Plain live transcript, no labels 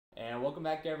welcome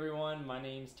back everyone. My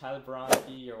name's Tyler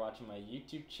Boronski. You're watching my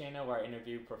YouTube channel where I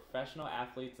interview professional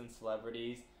athletes and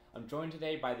celebrities. I'm joined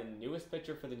today by the newest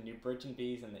pitcher for the New Britain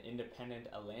Bees in the Independent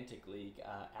Atlantic League,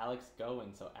 Alex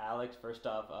Gouin. So Alex, first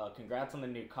off, congrats on the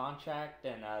new contract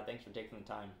and thanks for taking the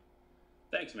time.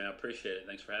 Thanks, man. I appreciate it.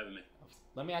 Thanks for having me.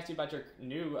 Let me ask you about your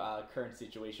new current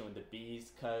situation with the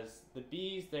Bees, because the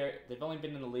Bees, they've only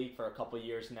been in the league for a couple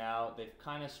years now. They've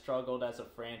kind of struggled as a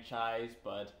franchise,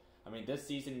 but I mean, this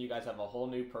season you guys have a whole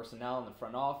new personnel in the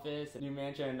front office, and you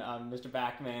mentioned Mr.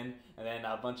 Backman, and then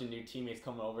a bunch of new teammates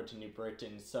coming over to New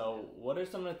Britain. So what are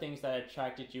some of the things that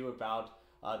attracted you about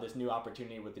this new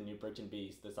opportunity with the New Britain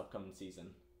Bees this upcoming season?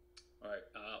 All right.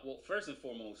 Well, first and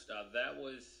foremost, that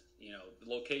was, the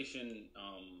location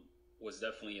was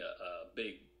definitely a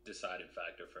big deciding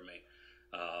factor for me.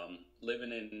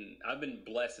 I've been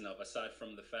blessed enough, aside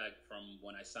from the fact from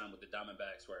when I signed with the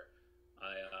Diamondbacks, where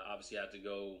I obviously had to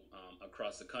go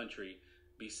across the country.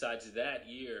 Besides that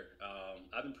year,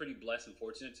 I've been pretty blessed and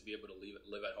fortunate to be able to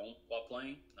live at home while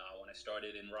playing. When I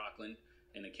started in Rockland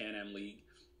in the Can-Am League,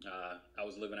 I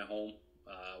was living at home.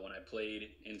 When I played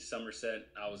in Somerset,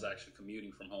 I was actually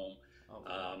commuting from home. Oh,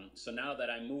 wow. So now that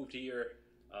I moved here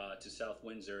to South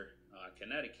Windsor,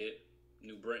 Connecticut,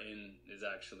 New Britain is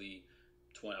actually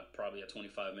probably a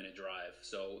 25-minute drive.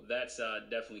 So that's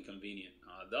definitely convenient.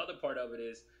 The other part of it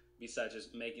is, besides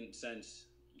just making sense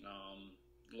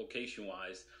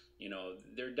location-wise,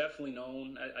 they're definitely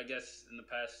known, I guess, in the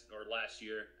past or last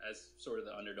year as sort of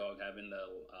the underdog, having the,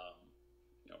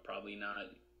 probably not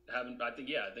having. I think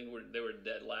they were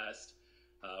dead last.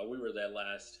 We were dead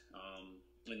last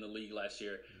in the league last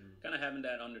year. Mm-hmm. Kind of having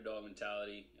that underdog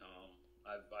mentality.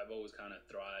 I've always kind of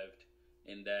thrived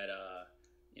in that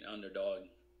underdog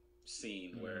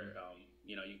scene, mm-hmm. where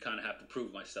you kind of have to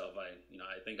prove myself.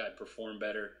 I think I perform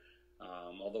better.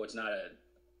 Although it's not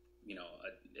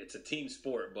it's a team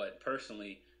sport, but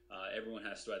personally, everyone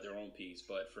has to have their own piece.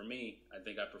 But for me, I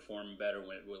think I perform better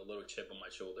with a little chip on my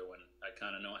shoulder when I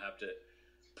kind of know I have to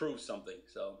prove something.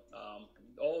 So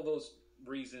all those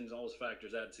reasons, all those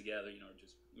factors added together,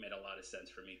 just made a lot of sense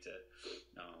for me to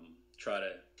try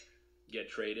to get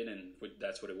traded, and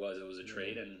that's what it was. It was a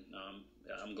trade, and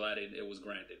I'm glad it was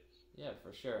granted. Yeah,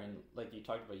 for sure. And like you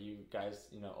talked about, you guys,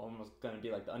 almost going to be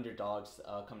like the underdogs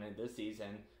coming in this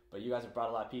season, but you guys have brought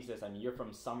a lot of pieces. I mean, you're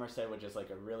from Somerset, which is like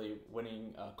a really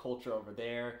winning culture over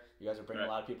there. You guys are bringing a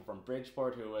lot of people from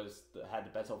Bridgeport, who had the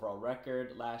best overall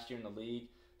record last year in the league.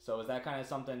 So is that kind of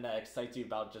something that excites you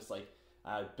about just like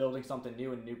building something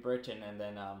new in New Britain and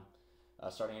then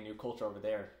starting a new culture over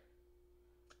there?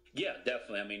 Yeah,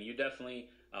 definitely. I mean, you definitely,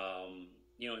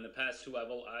 in the past too,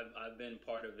 I've been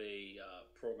part of a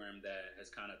program that has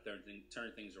kind of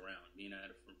turned things around. Being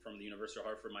from the University of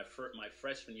Hartford, my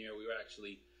freshman year, we were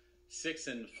actually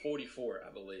 6-44,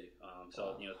 I believe.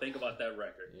 So wow. Think about that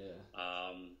record. Yeah.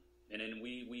 And then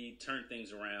we turned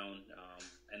things around.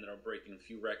 Ended up breaking a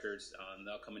few records in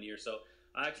the upcoming year. So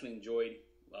I actually enjoyed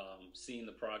seeing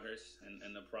the progress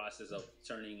and the process of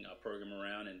turning a program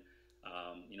around, and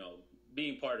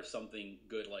being part of something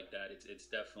good like that. It's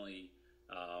definitely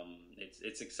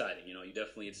it's exciting.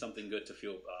 It's something good to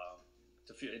feel.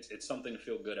 It's something to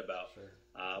feel good about. Sure.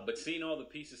 But seeing all the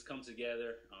pieces come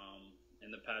together in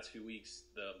the past few weeks,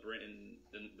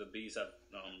 the Bees have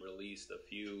released a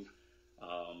few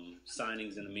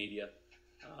signings in the media.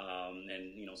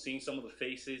 And seeing some of the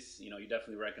faces, you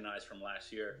definitely recognize from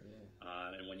last year.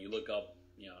 Yeah. And when you look up,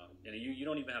 and you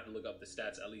don't even have to look up the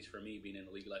stats, at least for me being in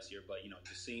the league last year, but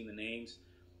just seeing the names,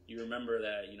 you remember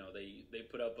that they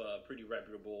put up a pretty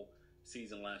reputable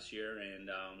season last year, and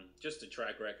just the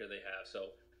track record they have.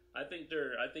 So I think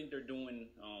they're doing.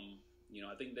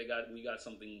 I think we got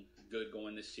something good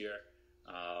going this year.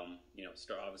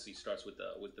 Obviously starts with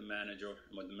the manager,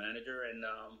 and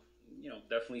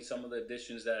definitely some of the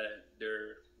additions that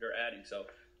they're adding. So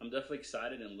I'm definitely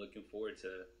excited and looking forward to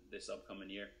this upcoming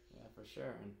year. Yeah, for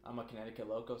sure. And I'm a Connecticut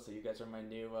local, so you guys are my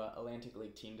new Atlantic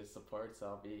League team to support. So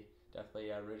I'll be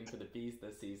definitely rooting for the Bees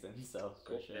this season. So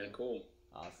cool. For sure. Yeah, cool.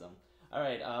 Awesome. All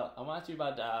right. I want to ask you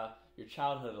about your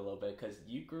childhood a little bit, because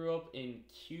you grew up in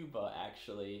Cuba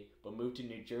actually, but moved to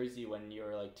New Jersey when you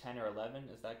were like 10 or 11.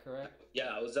 Is that correct? Yeah,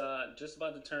 I was just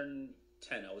about to turn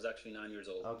 10. I was actually 9 years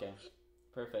old. Okay.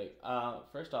 Perfect.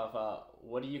 First off,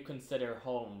 what do you consider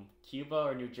home, Cuba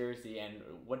or New Jersey? And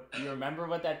do you remember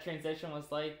what that transition was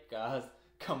like,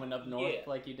 coming up north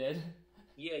like you did?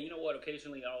 Yeah, you know what?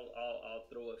 Occasionally, I'll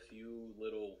throw a few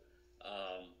little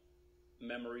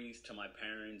memories to my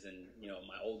parents and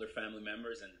my older family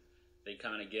members, and they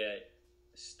kind of get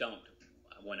stumped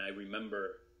when I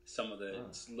remember some of the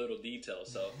little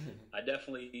details. So I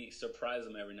definitely surprise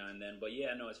them every now and then. But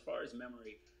yeah, no, as far as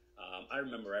memory, I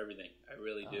remember everything. I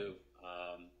really do.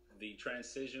 The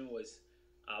transition was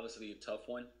obviously a tough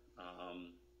one.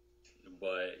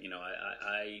 But, you know,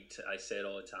 I say it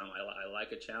all the time. I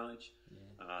like a challenge.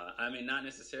 Yeah. I may not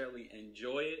necessarily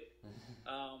enjoy it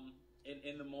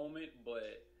in the moment,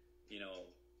 but, you know,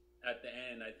 at the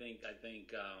end, I think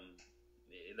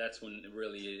that's when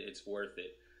really it's worth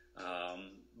it.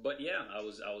 But yeah, I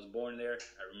was born there.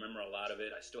 I remember a lot of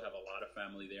it. I still have a lot of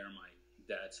family there on my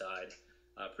dad's side.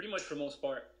 Pretty much for the most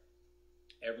part,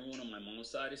 everyone on my mom's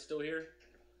side is still here.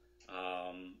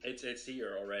 It's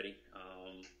here already.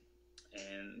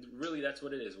 And really, that's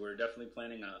what it is. We're definitely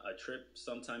planning a trip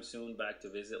sometime soon back to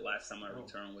visit. Last time I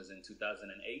returned was in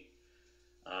 2008.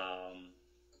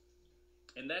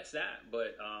 And that's that.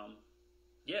 But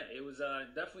yeah, it was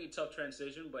definitely a tough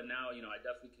transition. But now, you know, I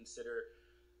definitely consider,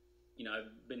 you know,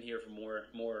 I've been here for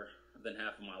more than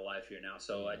half of my life here now.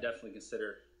 So I definitely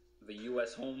consider the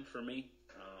U.S. home for me.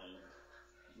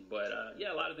 But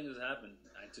yeah, a lot of things have happened.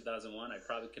 In 2001, I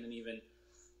probably couldn't even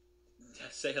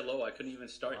say hello. I couldn't even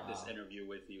start this interview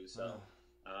with you. So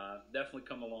definitely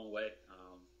come a long way.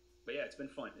 But yeah, it's been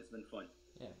fun. It's been fun.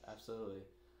 Yeah, absolutely.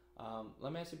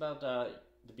 Let me ask you about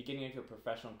the beginning of your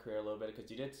professional career a little bit,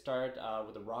 because you did start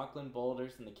with the Rockland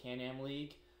Boulders in the Can-Am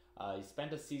League. You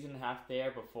spent a season and a half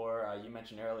there before, you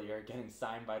mentioned earlier, getting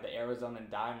signed by the Arizona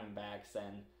Diamondbacks.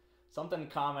 And something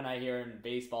common I hear in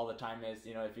baseball all the time is,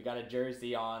 you know, if you got a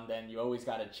jersey on, then you always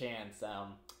got a chance.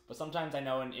 But sometimes I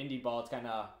know in indie ball, it's kind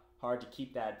of hard to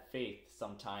keep that faith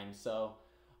sometimes. So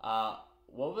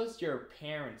what was your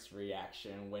parents'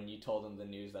 reaction when you told them the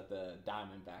news that the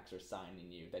Diamondbacks are signing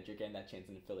you, that you're getting that chance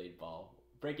in affiliate ball?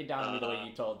 Break it down to me the way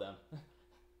you told them.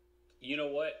 You know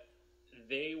what?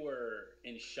 They were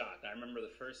in shock. I remember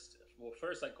first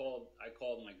I called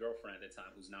my girlfriend at the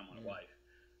time, who's now my wife.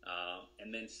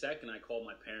 And then second, I called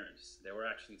my parents. They were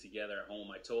actually together at home.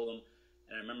 I told them,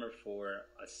 and I remember for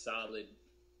a solid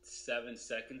 7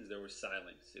 seconds, there was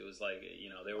silence. It was like, you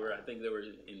know, I think they were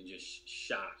in just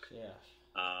shock. Yeah.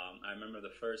 I remember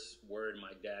the first word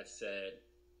my dad said,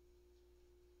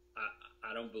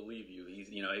 I don't believe you.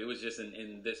 He was just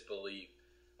in disbelief.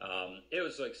 It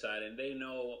was so exciting. They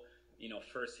know, you know,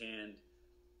 firsthand,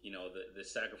 you know, the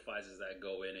sacrifices that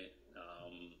go in it.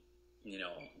 You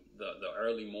know, the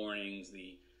early mornings,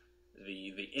 the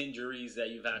injuries that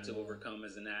you've had to overcome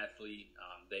as an athlete,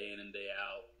 day in and day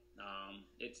out.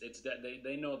 It's that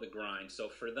they know the grind. So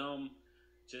for them,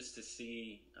 just to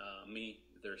see me,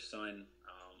 their son,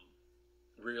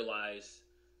 realize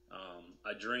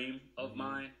a dream of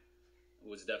mine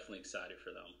was definitely exciting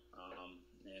for them.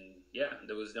 And yeah,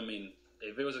 there was. I mean,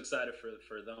 if it was exciting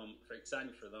for them, I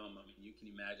mean, you can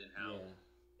imagine how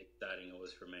exciting it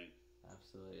was for me.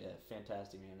 Absolutely, yeah,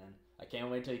 fantastic, man. And I can't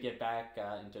wait till you get back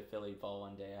into Philly ball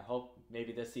one day. I hope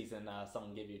maybe this season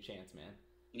someone give you a chance, man.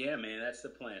 Yeah, man, that's the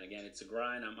plan. Again, it's a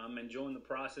grind. I'm enjoying the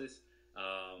process,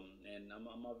 and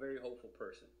I'm a very hopeful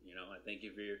person. You know, I think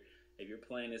if you're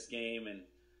playing this game and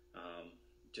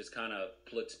just kind of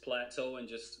plateau and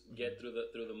just get through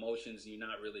the motions, you're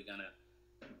not really gonna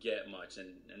get much.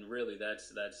 And really,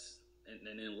 that's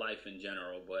and in life in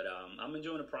general. But I'm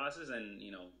enjoying the process, and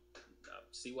you know,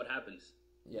 see what happens.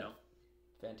 Yeah. You know?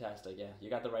 Fantastic. Yeah, you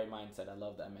got the right mindset. I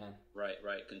love that, man. Right.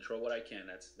 Control what I can.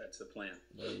 That's the plan.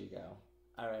 There you go.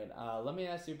 All right, let me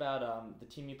ask you about the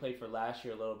team you played for last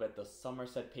year a little bit, the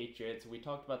Somerset Patriots. We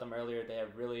talked about them earlier. They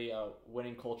have really a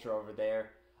winning culture over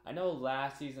there. I know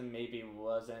last season maybe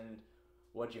wasn't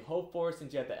what you hoped for,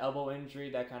 since you had the elbow injury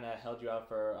that kind of held you out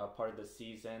for a part of the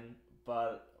season.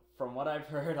 But from what I've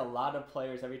heard, a lot of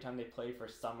players, every time they play for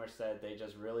Somerset, they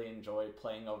just really enjoy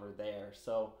playing over there.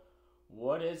 So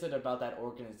what is it about that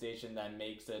organization that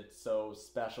makes it so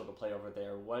special to play over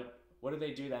there? What do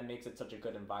they do that makes it such a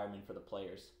good environment for the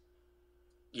players?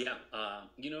 Yeah,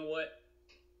 you know what?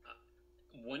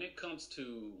 When it comes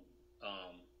to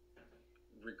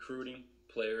recruiting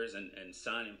players and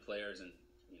signing players and,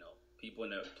 you know, people in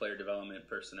the player development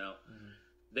personnel,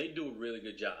 they do a really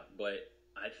good job. But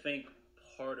I think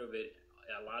a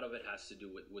lot of it has to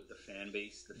do with the fan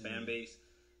base. The fan base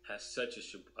has such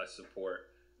a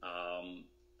support.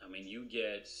 I mean, you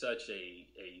get such a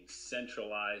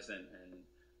centralized and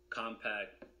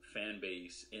compact fan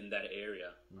base in that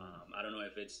area. I don't know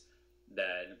if it's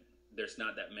that there's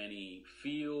not that many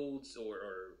fields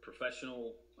or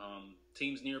professional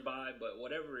teams nearby, but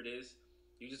whatever it is,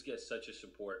 you just get such a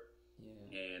support.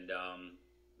 Yeah. And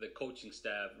the coaching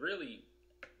staff, really,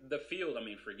 the field, I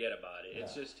mean, forget about it.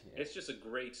 Yeah. It's just a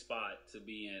great spot to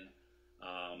be in.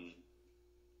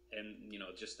 And, you know,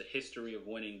 just the history of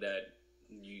winning that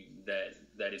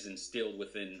that is instilled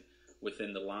within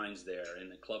the lines there in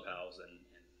the clubhouse and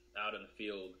out in the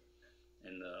field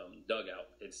and the dugout.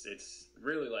 It's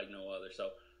really like no other. So,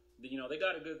 they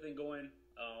got a good thing going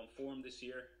for them this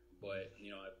year. But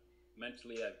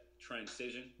I've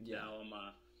transitioned. Yeah. Now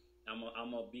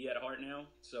I'm a B at heart now.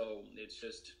 So it's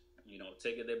just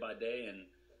take it day by day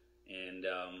and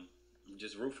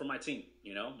just root for my team.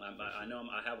 I know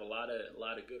I have a lot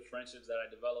of good friendships that I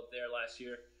developed there last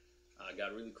year. I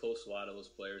got really close to a lot of those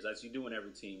players, as you do in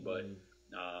every team. But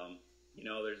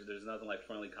there's nothing like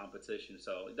friendly competition.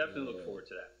 So definitely look forward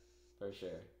to that. For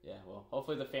sure. Yeah. Well,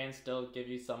 hopefully the fans still give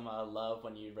you some love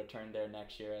when you return there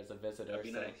next year as a visitor. That'd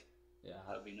be nice. Yeah,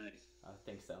 that'd be nice. I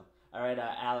think so. All right,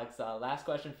 Alex. Last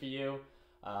question for you.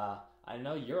 I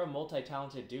know you're a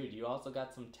multi-talented dude. You also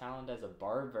got some talent as a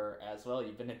barber as well.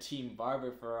 You've been a team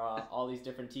barber for all these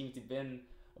different teams you've been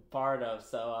a part of.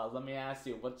 So let me ask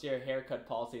you, what's your haircut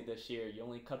policy this year? You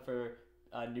only cut for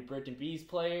New Britain Bees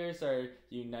players, or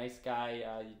you nice guy?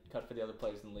 You cut for the other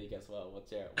players in the league as well.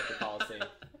 What's your policy?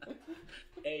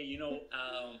 Hey,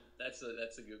 that's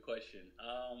a good question.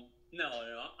 No,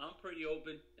 I'm pretty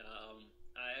open.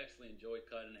 I actually enjoy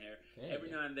cutting hair. Yeah,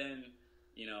 Every now and then,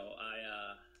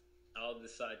 I'll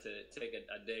decide to take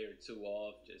a day or two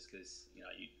off just because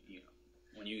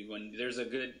when there's a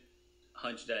good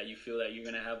hunch that you feel that you're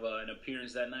gonna have an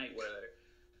appearance that night, whether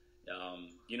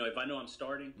if I know I'm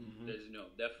starting, there's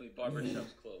definitely barber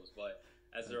shop's closed. But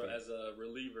as a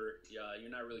reliever, you're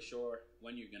not really sure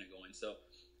when you're gonna go in. So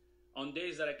on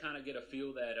days that I kind of get a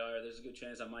feel that there's a good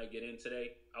chance I might get in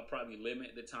today, I'll probably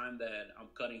limit the time that I'm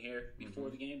cutting hair before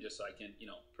the game, just so I can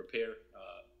prepare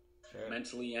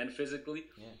mentally and physically.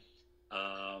 Yeah.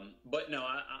 But no,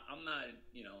 I'm not.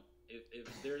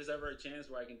 If there's ever a chance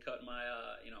where I can cut my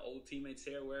old teammates'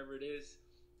 hair wherever it is,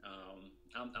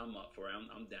 I'm up for it.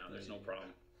 I'm down. There's no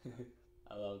problem.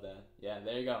 I love that. Yeah,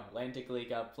 there you go. Atlantic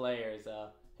League players.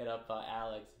 Hit up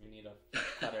Alex if you need a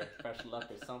cutter, fresh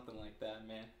look, or something like that,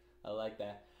 man. I like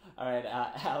that. All right,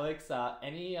 Alex,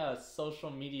 any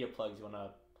social media plugs you want to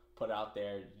put out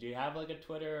there? Do you have like a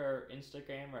Twitter or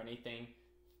Instagram or anything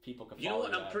people can follow? You know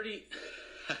what?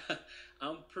 At?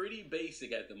 I'm pretty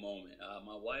basic at the moment.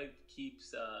 My wife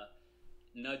keeps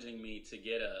nudging me to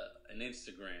get an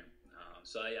Instagram.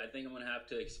 So I think I'm going to have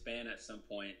to expand at some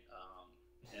point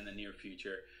in the near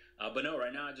future. But no,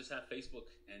 right now I just have Facebook,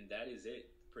 and that is it.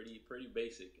 Pretty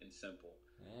basic and simple.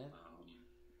 Yeah.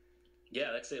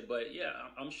 Yeah, that's it. But yeah,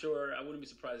 I'm sure I wouldn't be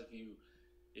surprised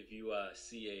if you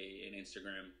see an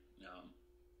Instagram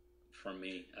from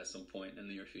me at some point in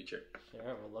the near future. Sure,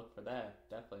 we'll look for that.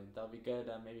 Definitely, that'll be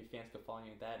good. Maybe fans could follow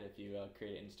you with that if you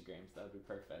create Instagrams. That would be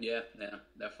perfect. Yeah,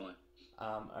 definitely.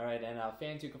 All right, and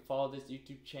fans, you can follow this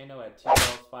YouTube channel at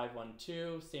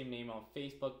TGirls512. Same name on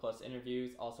Facebook plus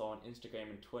interviews. Also on Instagram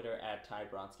and Twitter at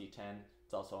TyBronski10.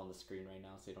 It's also on the screen right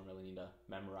now, so you don't really need to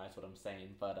memorize what I'm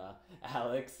saying. But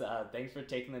Alex, thanks for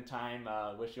taking the time.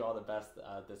 Wish you all the best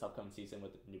this upcoming season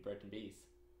with the New Britain Bees.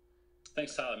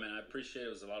 Thanks, Tyler, man. I appreciate it.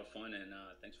 It was a lot of fun, and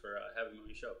thanks for having me on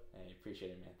your show. I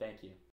appreciate it, man. Thank you.